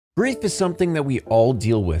Grief is something that we all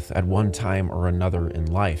deal with at one time or another in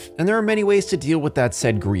life, and there are many ways to deal with that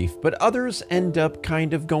said grief, but others end up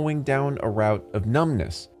kind of going down a route of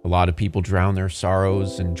numbness. A lot of people drown their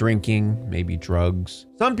sorrows in drinking, maybe drugs.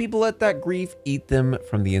 Some people let that grief eat them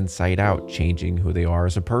from the inside out, changing who they are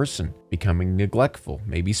as a person, becoming neglectful,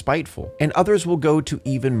 maybe spiteful. And others will go to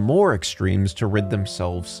even more extremes to rid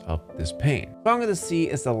themselves of this pain. Song of the Sea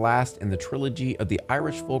is the last in the trilogy of the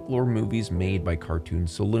Irish folklore movies made by Cartoon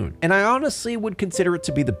Saloon, and I honestly would consider it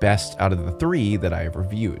to be the best out of the three that I have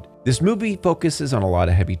reviewed. This movie focuses on a lot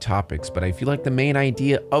of heavy topics, but I feel like the main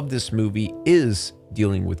idea of this movie is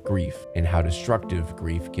dealing with grief and how destructive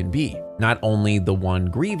grief can be. Not only the one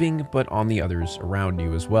grieving, but on the others around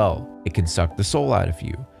you as well. It can suck the soul out of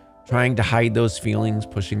you, trying to hide those feelings,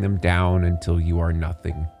 pushing them down until you are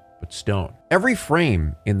nothing but stone. Every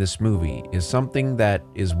frame in this movie is something that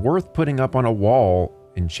is worth putting up on a wall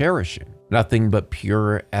and cherishing. Nothing but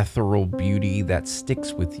pure ethereal beauty that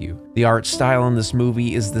sticks with you. The art style in this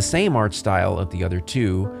movie is the same art style of the other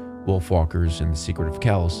two, Wolf Walkers and The Secret of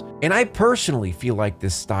Kells. And I personally feel like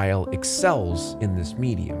this style excels in this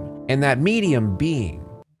medium, and that medium being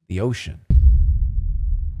the ocean.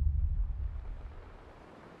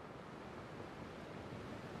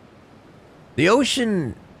 The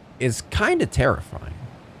ocean is kind of terrifying,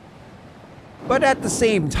 but at the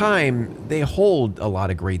same time, they hold a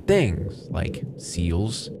lot of great things like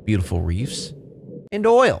seals, beautiful reefs, and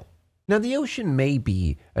oil. Now, the ocean may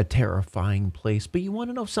be a terrifying place, but you want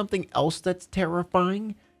to know something else that's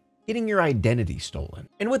terrifying? Getting your identity stolen.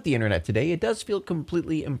 And with the internet today, it does feel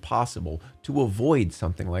completely impossible to avoid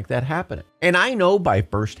something like that happening. And I know by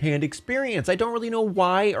firsthand experience, I don't really know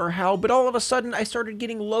why or how, but all of a sudden I started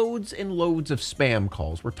getting loads and loads of spam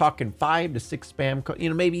calls. We're talking 5 to 6 spam calls,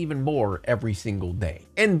 maybe even more every single day.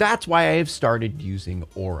 And that's why I have started using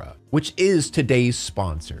Aura, which is today's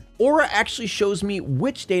sponsor. Aura actually shows me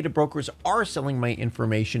which data brokers are selling my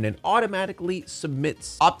information and automatically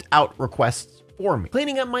submits opt-out requests for me.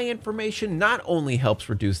 Cleaning up my information not only helps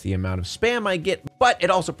reduce the amount of spam I get, but it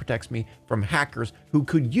also protects me from hackers who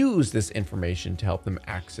could use this information to help them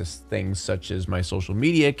access things such as my social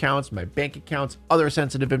media accounts, my bank accounts, other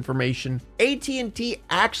sensitive information. AT&T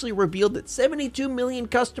actually revealed that 72 million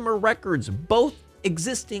customer records, both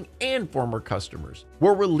existing and former customers,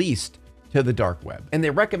 were released to the dark web, and they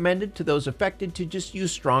recommended to those affected to just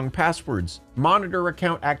use strong passwords, monitor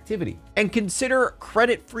account activity, and consider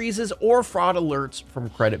credit freezes or fraud alerts from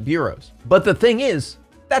credit bureaus. But the thing is,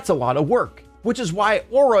 that's a lot of work, which is why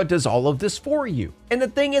Aura does all of this for you. And the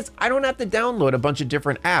thing is, I don't have to download a bunch of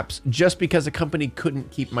different apps just because a company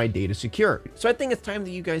couldn't keep my data secure. So I think it's time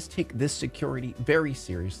that you guys take this security very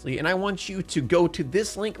seriously, and I want you to go to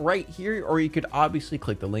this link right here, or you could obviously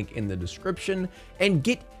click the link in the description and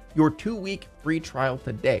get your 2-week free trial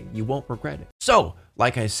today. You won't regret it. So,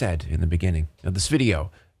 like I said in the beginning of this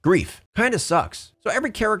video, grief kind of sucks. So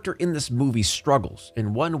every character in this movie struggles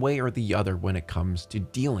in one way or the other when it comes to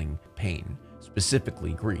dealing pain,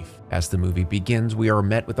 specifically grief. As the movie begins, we are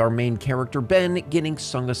met with our main character, Ben, getting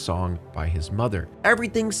sung a song by his mother.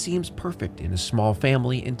 Everything seems perfect in a small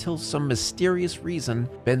family until some mysterious reason,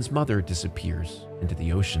 Ben's mother disappears into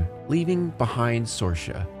the ocean, leaving behind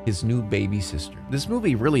Sorsha, his new baby sister. This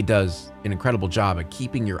movie really does an incredible job at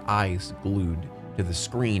keeping your eyes glued to the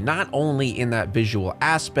screen, not only in that visual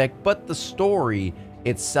aspect, but the story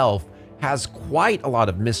itself has quite a lot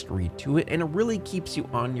of mystery to it, and it really keeps you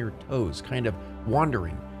on your toes, kind of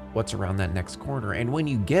wondering what's around that next corner. And when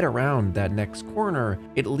you get around that next corner,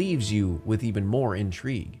 it leaves you with even more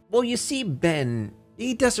intrigue. Well, you see, Ben,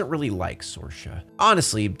 he doesn't really like Sorsha.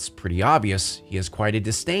 Honestly, it's pretty obvious he has quite a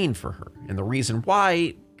disdain for her, and the reason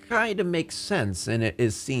why kind of makes sense, and it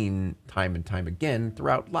is seen time and time again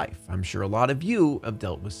throughout life. I'm sure a lot of you have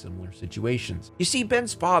dealt with similar situations. You see,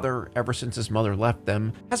 Ben's father, ever since his mother left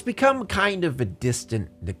them, has become kind of a distant,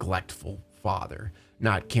 neglectful father,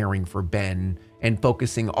 not caring for Ben and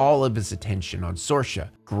focusing all of his attention on Sorsha.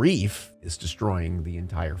 Grief is destroying the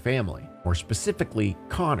entire family. More specifically,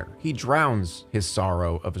 Connor. He drowns his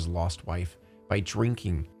sorrow of his lost wife by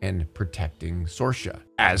drinking and protecting Sorsha,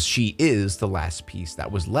 as she is the last piece that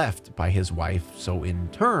was left by his wife. So in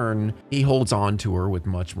turn, he holds on to her with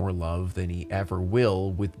much more love than he ever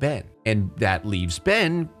will with Ben. And that leaves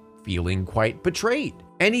Ben feeling quite betrayed.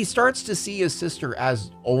 And he starts to see his sister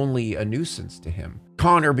as only a nuisance to him.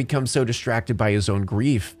 Connor becomes so distracted by his own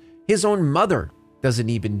grief, his own mother doesn't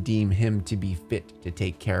even deem him to be fit to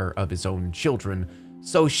take care of his own children.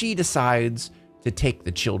 So she decides to take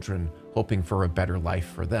the children, hoping for a better life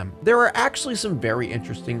for them. There are actually some very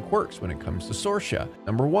interesting quirks when it comes to Sorsha.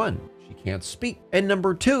 Number one, she can't speak. And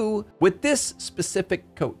number 2, with this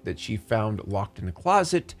specific coat that she found locked in a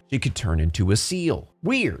closet, she could turn into a seal.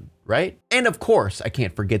 Weird, right? And of course, I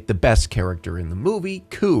can't forget the best character in the movie,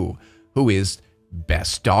 Ku, who is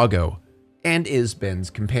Best Doggo and is Ben's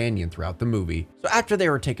companion throughout the movie. So after they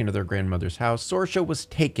were taken to their grandmother's house, Sorsha was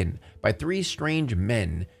taken by 3 strange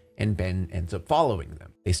men, and Ben ends up following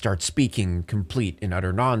them. They start speaking complete and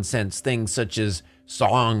utter nonsense, things such as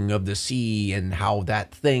Song of the Sea and how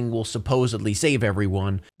that thing will supposedly save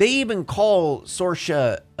everyone. They even call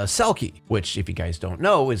Sorsha a Selkie, which, if you guys don't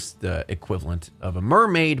know, is the equivalent of a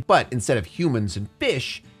mermaid, but instead of humans and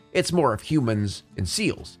fish, it's more of humans and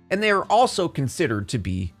seals. And they are also considered to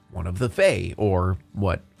be one of the Fae, or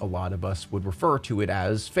what a lot of us would refer to it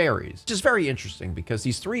as fairies, which is very interesting because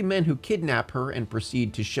these 3 men who kidnap her and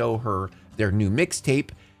proceed to show her their new mixtape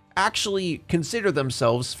actually consider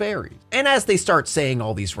themselves fairies. And as they start saying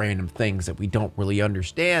all these random things that we don't really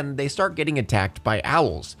understand, they start getting attacked by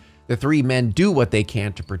owls. The 3 men do what they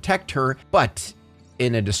can to protect her, but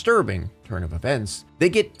in a disturbing turn of events, they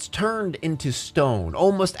get turned into stone,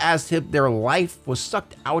 almost as if their life was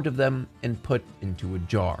sucked out of them and put into a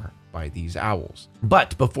jar by these owls.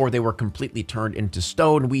 But before they were completely turned into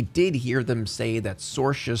stone, we did hear them say that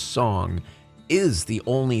Sorsha's song is the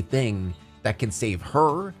only thing that can save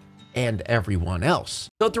her and everyone else.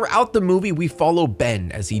 So throughout the movie, we follow Ben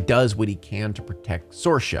as he does what he can to protect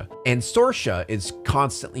Sorsha. And Sorsha is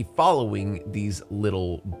constantly following these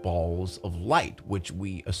little balls of light, which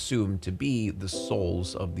we assume to be the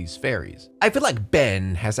souls of these fairies. I feel like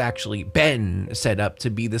Ben has actually been set up to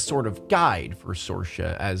be the sort of guide for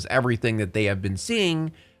Sorsha, as everything that they have been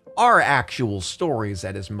seeing are actual stories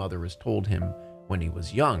that his mother has told him when he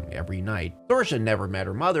was young every night. Sorsha never met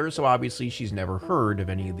her mother, so obviously she's never heard of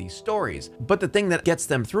any of these stories. But the thing that gets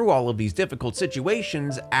them through all of these difficult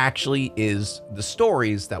situations actually is the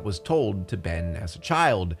stories that was told to Ben as a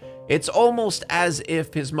child. It's almost as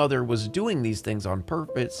if his mother was doing these things on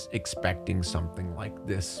purpose, expecting something like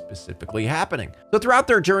this specifically happening. So throughout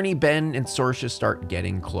their journey, Ben and Sorsha start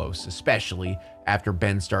getting close, especially after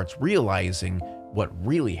Ben starts realizing what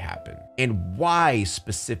really happened and why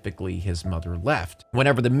specifically his mother left.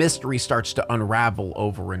 Whenever the mystery starts to unravel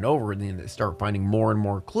over and over, and they start finding more and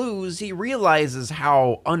more clues, he realizes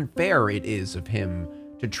how unfair it is of him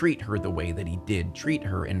to treat her the way that he did treat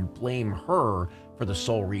her and blame her for the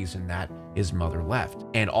sole reason that his mother left,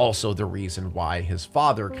 and also the reason why his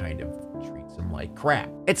father kind of treats him like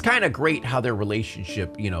crap. It's kind of great how their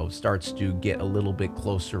relationship, starts to get a little bit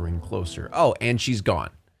closer and closer. Oh, and she's gone.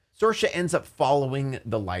 Sorsha ends up following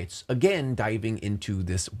the lights, again diving into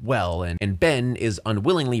this well, and Ben is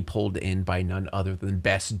unwillingly pulled in by none other than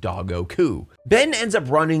Best Doggo Ku. Ben ends up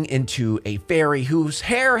running into a fairy whose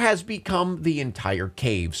hair has become the entire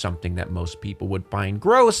cave, something that most people would find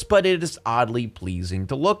gross, but it is oddly pleasing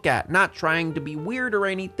to look at. Not trying to be weird or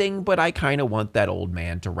anything, but I kind of want that old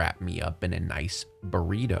man to wrap me up in a nice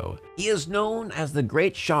burrito. He is known as the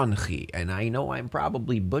Great Shanxi, and I know I'm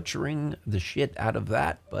probably butchering the shit out of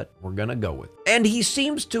that, but we're gonna go with it. And he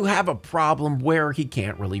seems to have a problem where he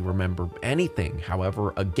can't really remember anything.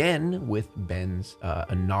 However, again, with Ben's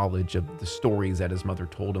knowledge of the stories that his mother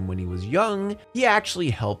told him when he was young, he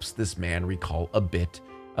actually helps this man recall a bit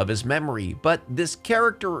of his memory. But this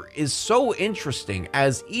character is so interesting,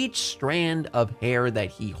 as each strand of hair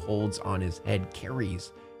that he holds on his head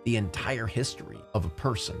carries the entire history of a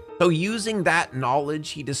person. So using that knowledge,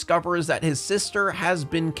 he discovers that his sister has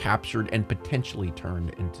been captured and potentially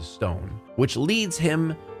turned into stone, which leads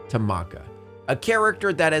him to Maka, a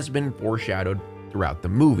character that has been foreshadowed throughout the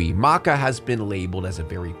movie. Maka has been labeled as a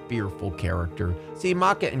very fearful character. See,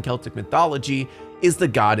 Maka in Celtic mythology is the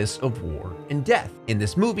goddess of war and death. In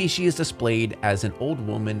this movie, she is displayed as an old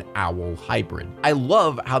woman owl hybrid. I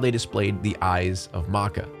love how they displayed the eyes of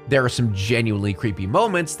Maka. There are some genuinely creepy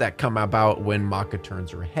moments that come about when Maka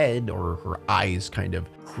turns her head or her eyes kind of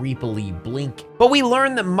creepily blink. But we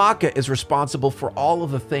learn that Maka is responsible for all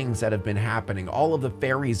of the things that have been happening, all of the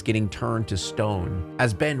fairies getting turned to stone.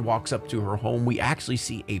 As Ben walks up to her home, we actually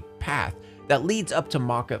see a path that leads up to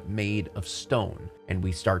Maka made of stone. And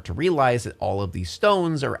we start to realize that all of these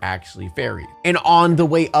stones are actually fairies. And on the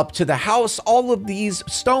way up to the house, all of these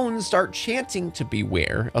stones start chanting to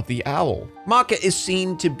beware of the owl. Maka is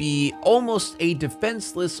seen to be almost a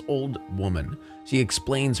defenseless old woman. She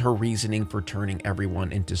explains her reasoning for turning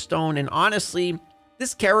everyone into stone. And honestly,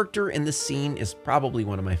 this character in this scene is probably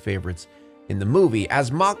one of my favorites in the movie.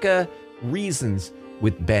 As Maka reasons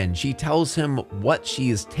with Ben, she tells him what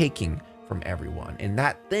she is taking from everyone, and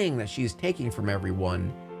that thing that she's taking from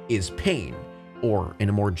everyone is pain, or in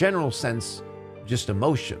a more general sense, just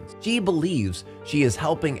emotions. She believes she is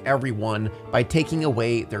helping everyone by taking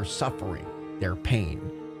away their suffering, their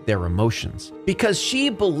pain, their emotions. Because she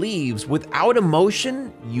believes without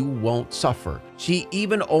emotion, you won't suffer. She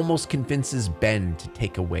even almost convinces Ben to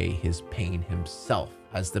take away his pain himself,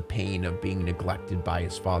 as the pain of being neglected by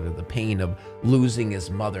his father, the pain of losing his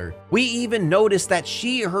mother. We even notice that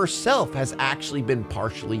she herself has actually been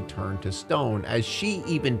partially turned to stone, as she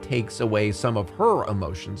even takes away some of her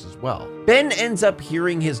emotions as well. Ben ends up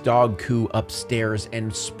hearing his dog coo upstairs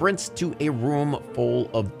and sprints to a room full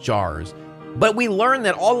of jars. But we learn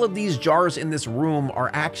that all of these jars in this room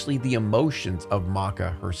are actually the emotions of Maka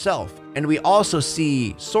herself. And we also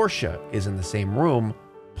see Sorsha is in the same room,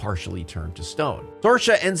 partially turned to stone.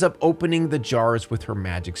 Sorsha ends up opening the jars with her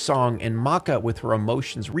magic song, and Maka, with her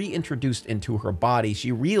emotions reintroduced into her body,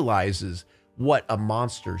 she realizes what a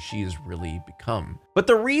monster she has really become. But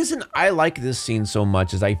the reason I like this scene so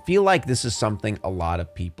much is I feel like this is something a lot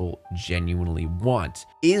of people genuinely want,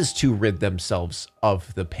 is to rid themselves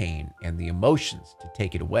of the pain and the emotions, to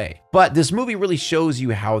take it away. But this movie really shows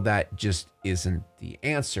you how that just isn't the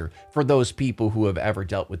answer for those people who have ever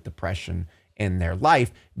dealt with depression in their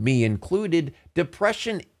life, me included.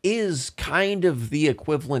 Depression is kind of the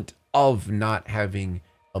equivalent of not having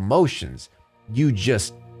emotions. You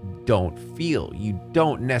just don't feel. You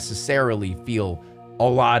don't necessarily feel a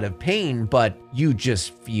lot of pain, but you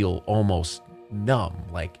just feel almost numb,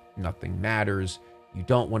 like nothing matters. You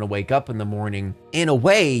don't want to wake up in the morning. In a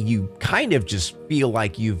way, you kind of just feel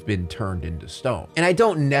like you've been turned into stone. And I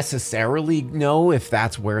don't necessarily know if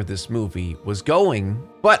that's where this movie was going,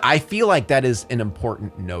 but I feel like that is an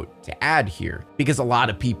important note to add here, because a lot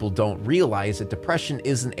of people don't realize that depression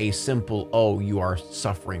isn't a simple, oh, you are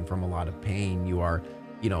suffering from a lot of pain, you are,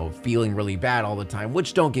 feeling really bad all the time,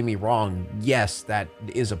 which, don't get me wrong, yes, that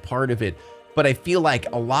is a part of it. But I feel like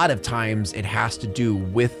a lot of times it has to do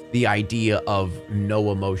with the idea of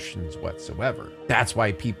no emotions whatsoever. That's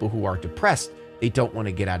why people who are depressed, they don't want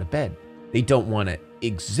to get out of bed. They don't want to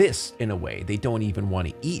exist in a way. They don't even want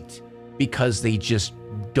to eat because they just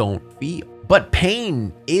don't feel. But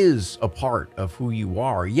pain is a part of who you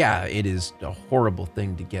are. Yeah, it is a horrible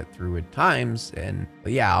thing to get through at times. And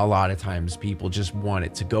yeah, a lot of times people just want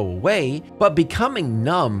it to go away. But becoming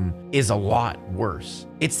numb is a lot worse.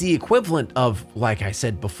 It's the equivalent of, like I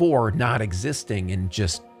said before, not existing and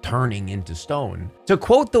just turning into stone. To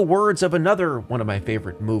quote the words of another one of my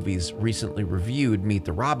favorite movies recently reviewed, Meet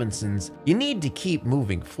the Robinsons, you need to keep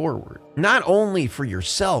moving forward, not only for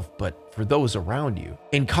yourself, but for those around you.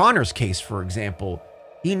 In Connor's case, for example,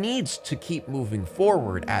 he needs to keep moving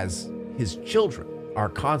forward as his children are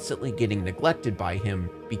constantly getting neglected by him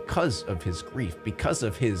because of his grief, because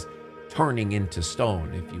of his turning into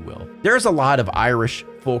stone, if you will. There's a lot of Irish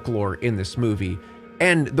folklore in this movie,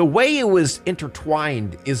 and the way it was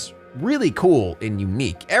intertwined is really cool and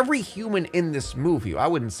unique. Every human in this movie, I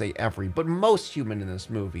wouldn't say every, but most human in this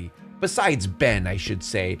movie, besides Ben, I should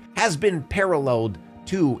say, has been paralleled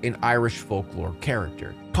to an Irish folklore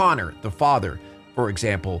character. Connor, the father, for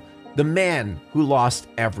example, the man who lost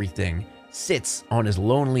everything, sits on his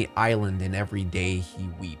lonely island and every day he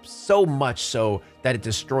weeps, so much so that it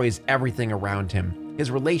destroys everything around him. His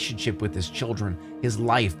relationship with his children, his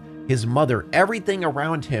life, his mother, everything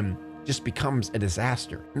around him just becomes a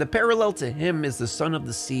disaster. And the parallel to him is the son of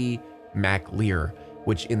the sea, Mac Lear,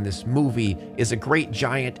 which in this movie is a great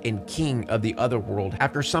giant and king of the otherworld.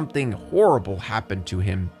 After something horrible happened to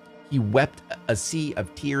him, he wept a sea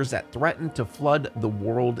of tears that threatened to flood the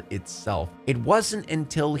world itself. It wasn't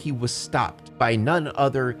until he was stopped by none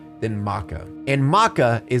other than Maka. And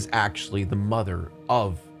Maka is actually the mother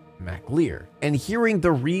of Mac Lear. And hearing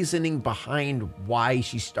the reasoning behind why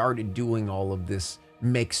she started doing all of this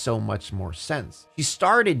makes so much more sense. She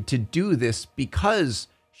started to do this because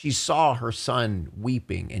she saw her son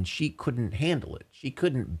weeping and she couldn't handle it. She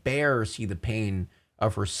couldn't bear see the pain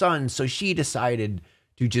of her son, so she decided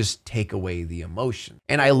to just take away the emotion.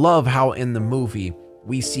 And I love how in the movie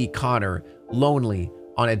we see Connor lonely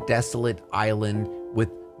on a desolate island with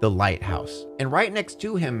the lighthouse. And right next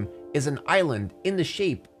to him is an island in the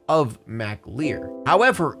shape of Mac Lear.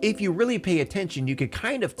 However, if you really pay attention, you could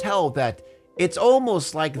kind of tell that it's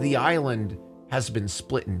almost like the island has been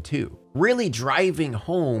split in two, really driving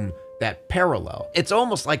home that parallel. It's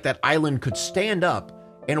almost like that island could stand up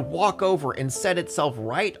and walk over and set itself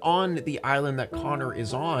right on the island that Connor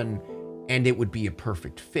is on, and it would be a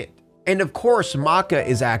perfect fit. And of course, Maka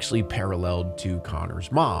is actually paralleled to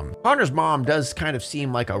Connor's mom. Connor's mom does kind of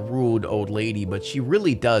seem like a rude old lady, but she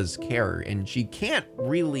really does care, and she can't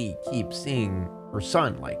really keep seeing her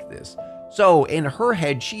son like this. So in her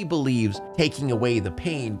head, she believes taking away the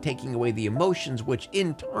pain, taking away the emotions, which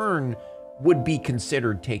in turn would be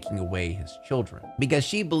considered taking away his children. Because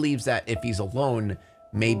she believes that if he's alone,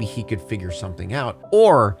 maybe he could figure something out.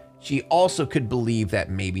 Or she also could believe that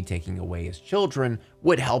maybe taking away his children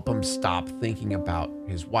would help him stop thinking about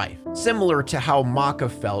his wife. Similar to how Maka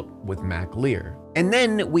felt with MacLear. And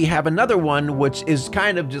then we have another one, which is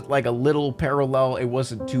kind of just like a little parallel. It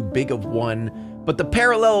wasn't too big of one, but the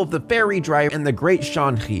parallel of the ferry driver and the great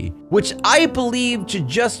Shanghai, which I believe to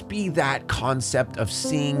just be that concept of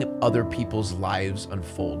seeing other people's lives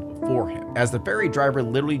unfold before him. As the ferry driver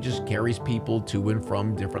literally just carries people to and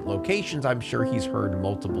from different locations, I'm sure he's heard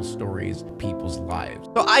multiple stories of people's lives.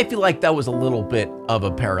 So I feel like that was a little bit of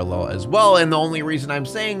a parallel as well. And the only reason I'm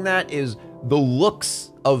saying that is the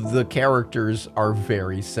looks of the characters are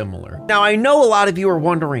very similar. Now, I know a lot of you are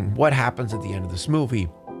wondering what happens at the end of this movie.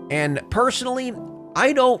 And personally,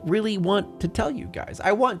 I don't really want to tell you guys.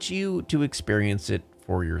 I want you to experience it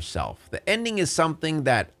for yourself. The ending is something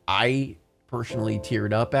that I personally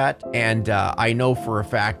teared up at, and I know for a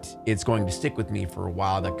fact it's going to stick with me for a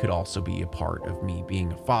while. That could also be a part of me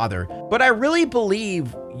being a father. But I really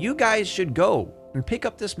believe you guys should go and pick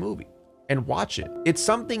up this movie and watch it. It's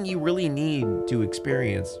something you really need to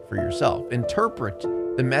experience for yourself. Interpret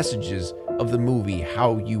the messages of the movie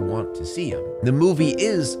how you want to see them. The movie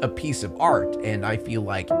is a piece of art, and I feel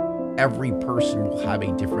like every person will have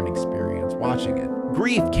a different experience watching it.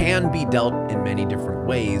 Grief can be dealt in many different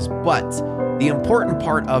ways, but the important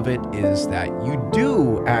part of it is that you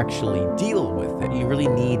do actually deal with it. You really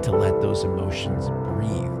need to let those emotions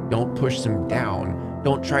breathe. Don't push them down.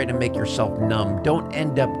 Don't try to make yourself numb. Don't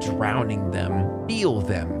end up drowning them. Feel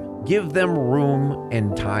them. Give them room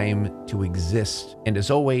and time to exist. And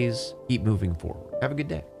as always, keep moving forward. Have a good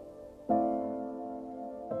day.